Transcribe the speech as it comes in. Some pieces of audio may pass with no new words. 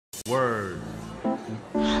Word.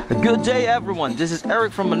 Good day everyone, this is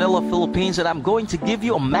Eric from Manila, Philippines, and I'm going to give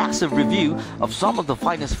you a massive review of some of the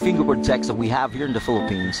finest fingerboard decks that we have here in the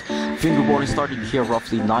Philippines. Fingerboarding started here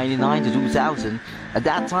roughly 99 to 2000. At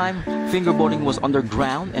that time, fingerboarding was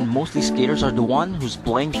underground and mostly skaters are the one who's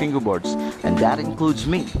playing fingerboards, and that includes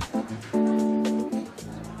me.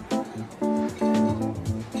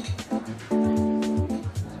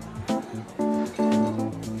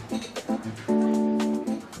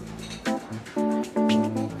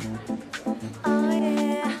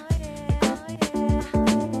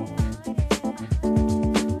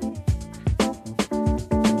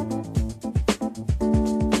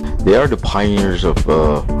 They are the pioneers of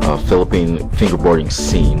Philippine fingerboarding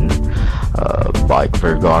scene. Like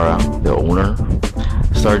Vergara, the owner,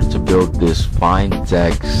 started to build these fine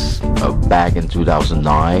decks back in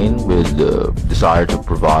 2009 with the desire to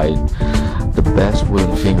provide the best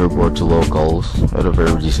wooden fingerboard to locals at a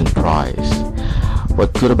very decent price.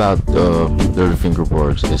 What's good about their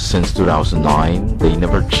fingerboards is since 2009, they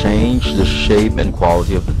never changed the shape and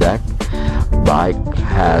quality of the deck. Bike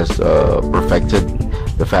has perfected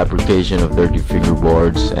the fabrication of dirty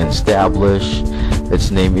fingerboards and established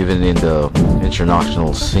its name even in the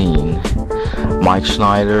international scene. Mike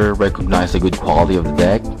Schneider recognized the good quality of the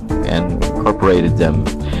deck and incorporated them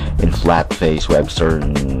in flat face Webster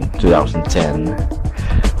in 2010.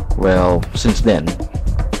 Well, since then,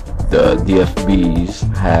 the DFBs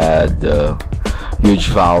had huge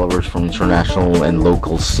followers from international and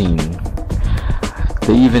local scene.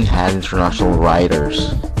 They even had international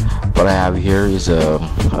riders. What I have here is a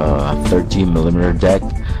 13mm deck,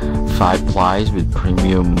 5 plies with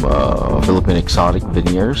premium Philippine exotic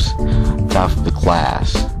veneers, top of the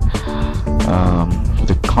class.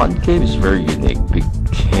 The concave is very unique,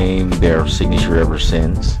 became their signature ever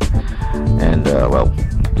since. And well,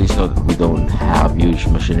 please note that we don't have huge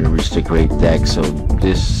machinery to create decks, so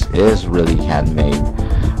this is really handmade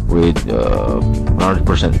with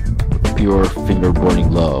 100% pure fingerboarding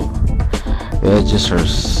love. The edges are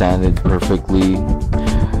sanded perfectly,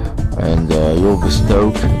 and you'll be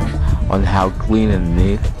stoked on how clean and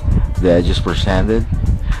neat the edges were sanded.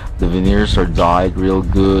 The veneers are dyed real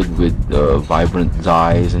good with vibrant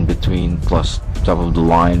dyes in between, plus top of the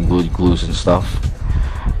line wood glues and stuff.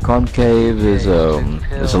 Concave is a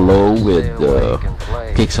low with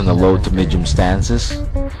kicks on the low to medium stances.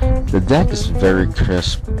 The deck is very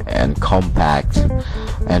crisp and compact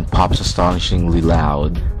and pops astonishingly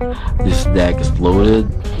loud. This deck is loaded,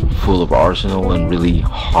 full of arsenal, and really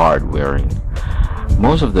hard wearing.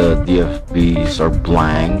 Most of the DFBs are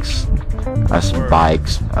blanks, as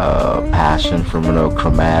Bike's passion for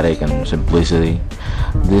monochromatic and simplicity.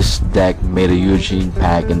 This deck made a huge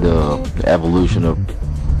impact in the evolution of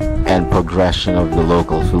and progression of the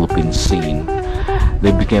local Philippine scene.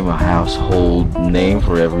 They became a household name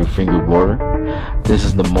for every fingerboarder. This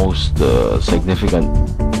is the most significant,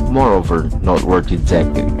 moreover noteworthy deck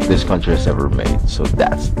this country has ever made. So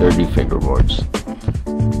that's 30 fingerboards.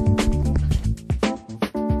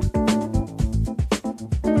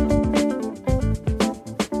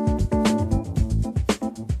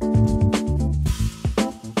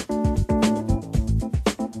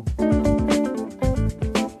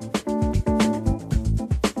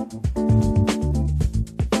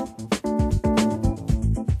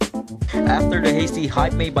 After the hasty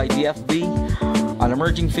hype made by DFB, an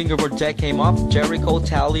emerging fingerboard deck came up. Jericho,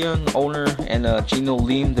 Taleon, owner, and Gino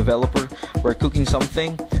Lim, developer, were cooking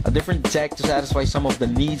something. A different deck to satisfy some of the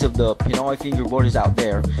needs of the Pinoy fingerboarders out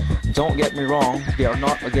there. Don't get me wrong, they are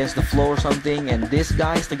not against the flow or something, and these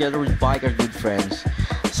guys together with Bike are good friends.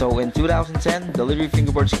 So in 2010, Daliri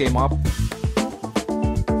fingerboards came up.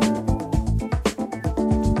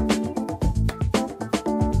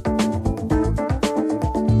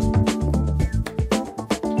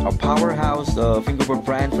 A powerhouse fingerboard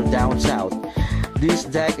brand from down south. This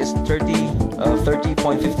deck is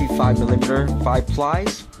 30.55mm, 5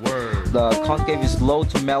 plies. Word. The concave is low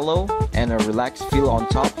to mellow and a relaxed feel on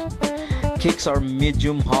top. Kicks are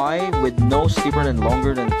medium high with no steeper and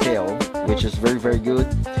longer than tail, which is very good.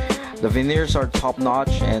 The veneers are top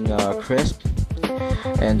notch and crisp,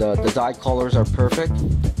 and the dye colors are perfect.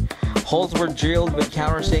 Holes were drilled with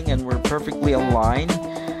countersink and were perfectly aligned.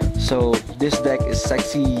 So this deck is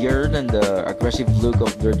sexier than the aggressive look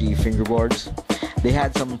of dirty fingerboards. They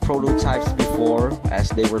had some prototypes before, as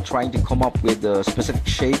they were trying to come up with a specific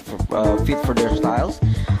shape fit for their styles.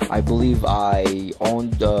 I believe I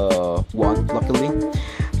owned one, luckily.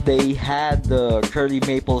 They had the curly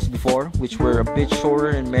maples before, which were a bit shorter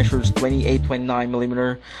and measures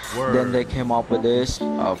 28-29mm. Then they came up with this,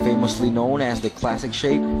 famously known as the classic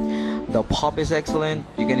shape. The pop is excellent.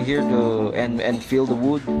 You can hear the and feel the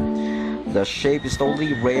wood. The shape is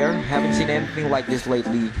totally rare. Haven't seen anything like this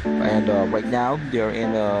lately. And right now they're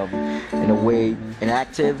in a way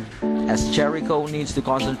inactive, as Jericho needs to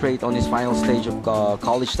concentrate on his final stage of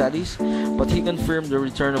college studies. But he confirmed the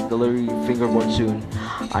return of Daliri Fingerboard soon.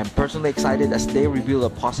 I'm personally excited as they reveal a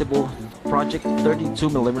possible project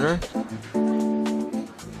 32mm.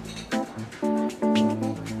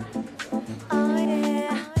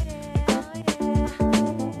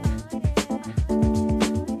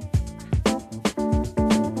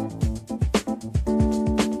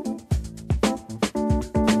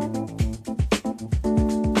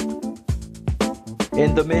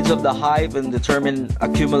 In the midst of the hype and determined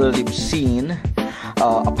accumulative scene,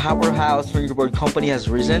 a powerhouse fingerboard company has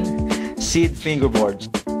risen, Seed Fingerboards.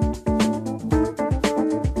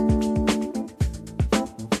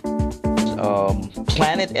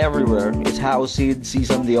 Planet everywhere is how Seed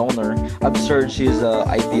Sisam, the owner, observes his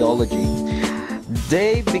ideology.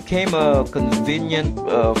 They became a convenient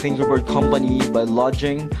fingerboard company by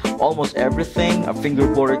lodging almost everything a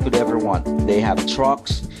fingerboarder could ever want. They have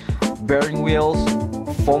trucks, bearing wheels,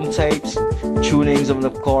 foam tapes, tunings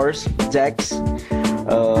of course, decks.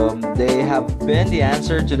 They have been the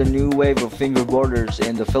answer to the new wave of fingerboarders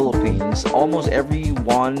in the Philippines. Almost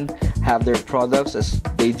everyone have their products as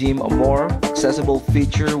they deem a more accessible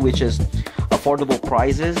feature, which is affordable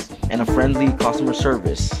prices and a friendly customer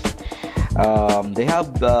service. They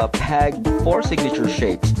have pegged 4 signature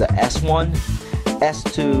shapes: the S1,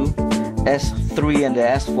 S2, S3, and the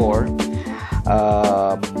S4.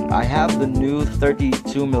 I have the new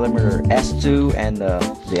 32mm S2 and the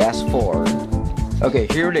S4. Okay,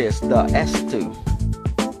 here it is, the S2.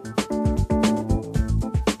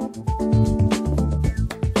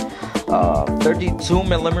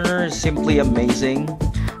 32mm is simply amazing.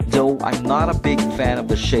 Though I'm not a big fan of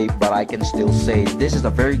the shape, but I can still say this is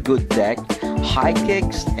a very good deck. High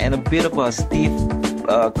kicks and a bit of a stiff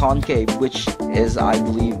concave, which is, I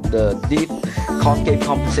believe, the deep concave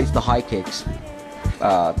compensates the high kicks.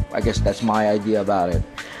 I guess that's my idea about it.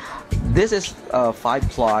 This is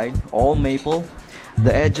 5-ply, all maple.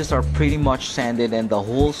 The edges are pretty much sanded and the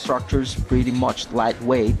whole structure is pretty much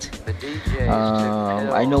lightweight.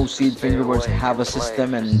 I know Seed Fingerboards have a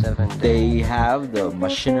system and they have the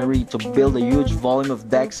machinery to build a huge volume of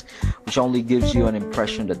decks, which only gives you an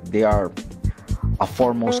impression that they are a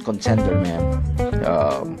foremost contender, man.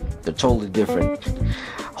 They're totally different.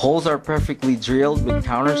 Holes are perfectly drilled with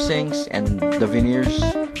countersinks and the veneers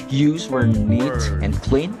used were neat and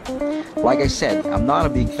clean. Like I said, I'm not a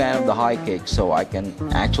big fan of the high kick, so I can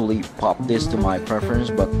actually pop this to my preference,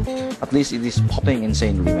 but at least it is popping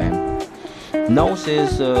insanely, man. Nose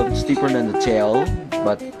is steeper than the tail,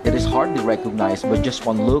 but it is hardly recognized by just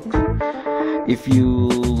one look. If you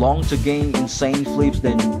long to gain insane flips,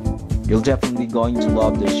 then you're definitely going to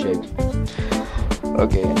love this shape.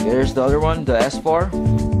 Okay, and there's the other one, the S4.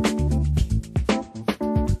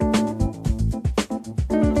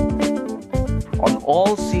 On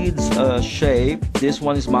all Seeds shape, this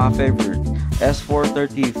one is my favorite. S4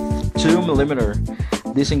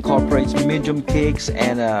 32mm. This incorporates medium kicks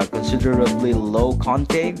and a considerably low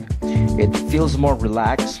concave. It feels more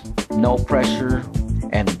relaxed, no pressure,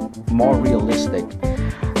 and more realistic.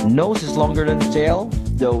 Nose is longer than the tail,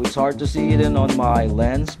 though it's hard to see it on my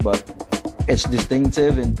lens, but it's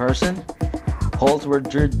distinctive in person. Holes were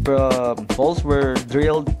drilled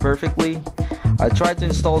perfectly. I tried to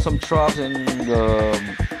install some troughs and a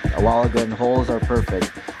while ago, and holes are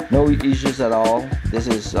perfect. No issues at all. This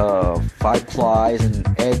is 5-plies and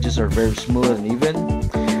edges are very smooth and even.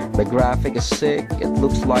 The graphic is sick. It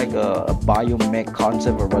looks like a biomech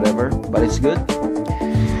concept or whatever, but it's good.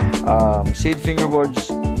 Seed Fingerboards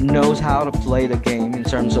knows how to play the game in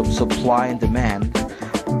terms of supply and demand,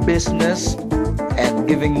 business, and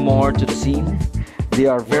giving more to the scene. They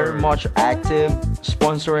are very much active,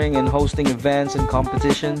 sponsoring and hosting events and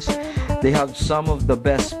competitions. They have some of the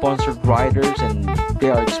best sponsored riders and they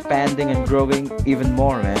are expanding and growing even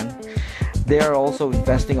more, man. They are also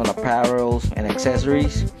investing on apparels and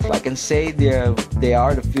accessories. I can say they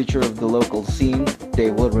are the future of the local scene.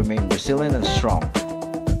 They will remain resilient and strong.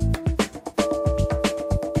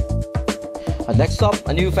 Next up,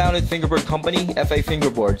 a new founded fingerboard company, FA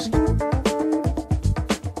Fingerboards.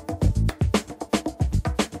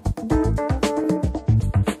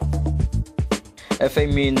 FA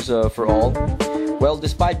means for all. Well,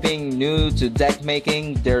 despite being new to deck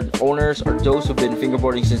making, their owners are those who've been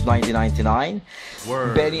fingerboarding since 1999.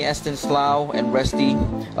 Benny, Estanislao, and Resty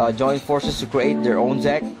joined forces to create their own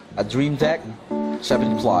deck, a dream deck.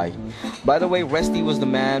 7 ply. By the way, Resty was the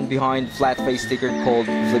man behind flat face sticker called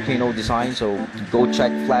Filipino Design, so go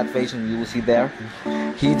check flat face and you will see there.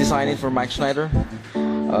 He designed it for Mike Schneider.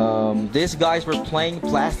 These guys were playing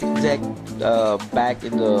plastic deck back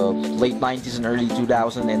in the late 90s and early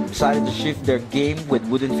 2000s and decided to shift their game with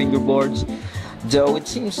wooden fingerboards. Though it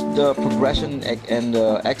seems the progression and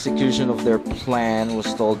the execution of their plan was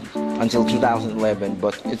stalled until 2011,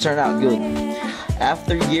 but it turned out good.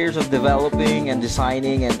 After years of developing and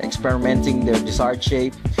designing and experimenting their desired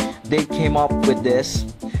shape, they came up with this,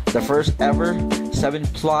 the first ever 7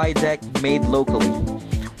 ply deck made locally.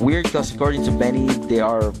 Weird because according to Benny, they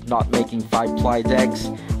are not making 5 ply decks,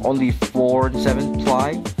 only 4 and 7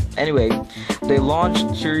 ply. Anyway, they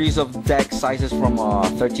launched series of deck sizes from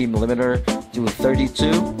 13mm to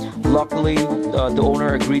 32. Luckily, the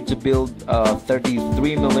owner agreed to build a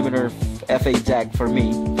 33mm FA deck for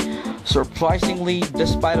me. Surprisingly,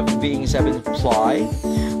 despite of being 7 ply,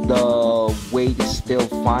 the weight is still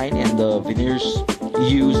fine and the veneers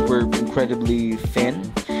used were incredibly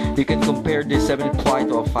thin. You can compare this 7 ply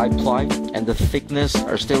to a 5 ply and the thickness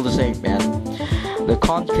are still the same, man. The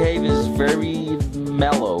concave is very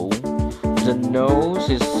mellow. The nose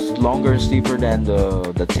is longer and steeper than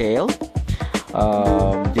the tail.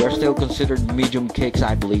 They are still considered medium kicks,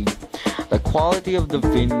 I believe. The quality of the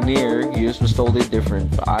veneer used was totally different.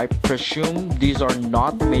 I presume these are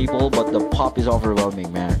not maple, but the pop is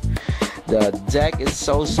overwhelming, man. The deck is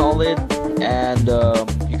so solid and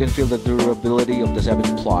you can feel the durability of the 7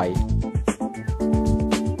 ply.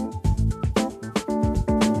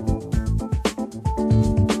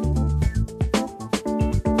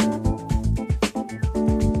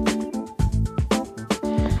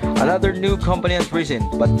 Another new company has risen,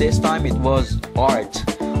 but this time it was art,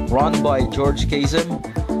 run by George Casem,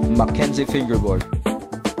 Mckenzie Fingerboard.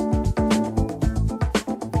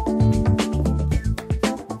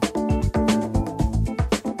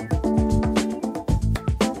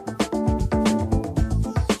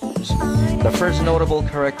 The first notable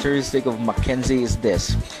characteristic of Mckenzie is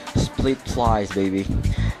this, split plies, baby.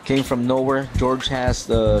 Came from nowhere. George has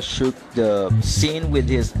shook the scene with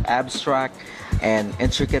his abstract and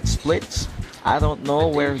intricate splits. I don't know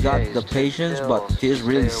where he got the patience, but he's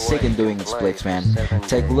really sick in doing splits, man.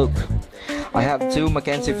 Take a look. I have 2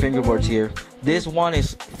 Mckenzie fingerboards here. This one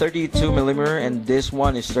is 32mm and this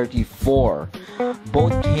one is 34.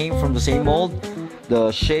 Both came from the same mold.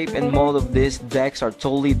 The shape and mold of these decks are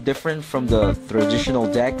totally different from the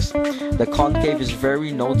traditional decks. The concave is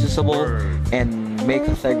very noticeable and may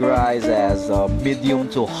categorize as medium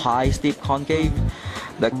to high steep concave.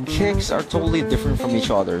 The kicks are totally different from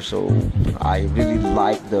each other, so I really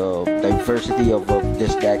like the diversity of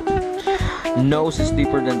this deck. Nose is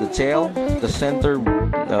deeper than the tail. The center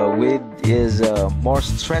width is more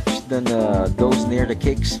stretched than those near the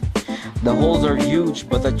kicks. The holes are huge,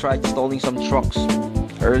 but I tried installing some trucks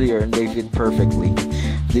earlier and they fit perfectly.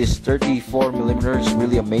 This 34mm is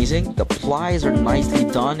really amazing. The plies are nicely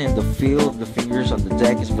done and the feel of the fingers on the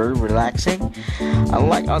deck is very relaxing.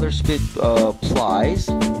 Unlike other split plies,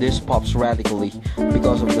 this pops radically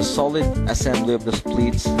because of the solid assembly of the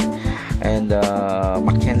splits. And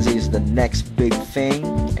Mckenzie is the next big thing,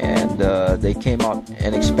 and they came out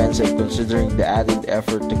inexpensive considering the added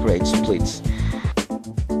effort to create splits.